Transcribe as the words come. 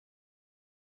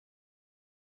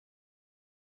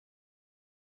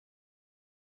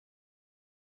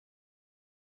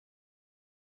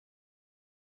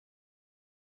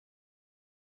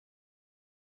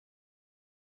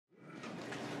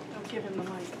give him the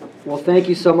mic. Well, thank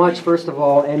you so much, first of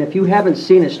all. And if you haven't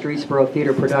seen a Streetsboro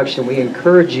theater production, we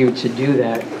encourage you to do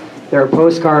that. There are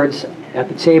postcards at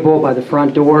the table by the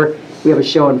front door. We have a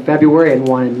show in February and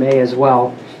one in May as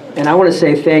well. And I want to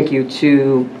say thank you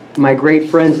to my great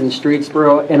friends in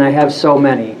Streetsboro, and I have so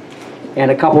many.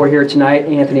 And a couple are here tonight,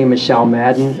 Anthony and Michelle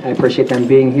Madden. I appreciate them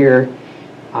being here.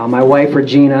 My wife,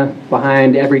 Regina,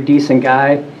 behind every decent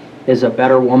guy is a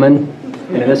better woman,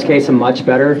 and in this case, a much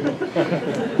better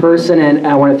person, and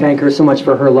I want to thank her so much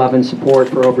for her love and support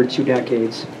for over 2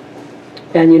 decades.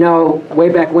 And you know, way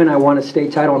back when I won a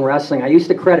state title in wrestling, I used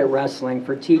to credit wrestling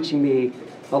for teaching me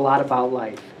a lot about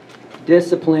life.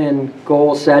 Discipline,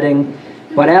 goal setting.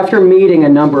 But after meeting a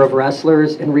number of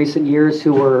wrestlers in recent years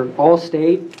who were all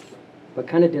state, but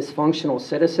kind of dysfunctional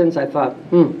citizens, I thought,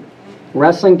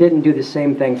 wrestling didn't do the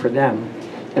same thing for them.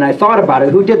 And I thought about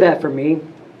it. Who did that for me?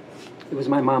 It was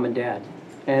my mom and dad.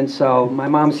 And so my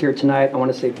mom's here tonight. I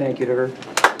want to say thank you to her.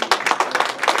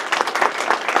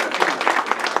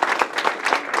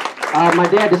 My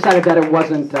dad decided that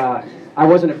I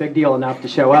wasn't a big deal enough to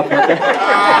show up.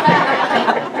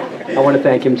 I want to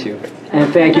thank him too.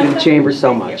 And thank you to the Chamber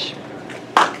so much.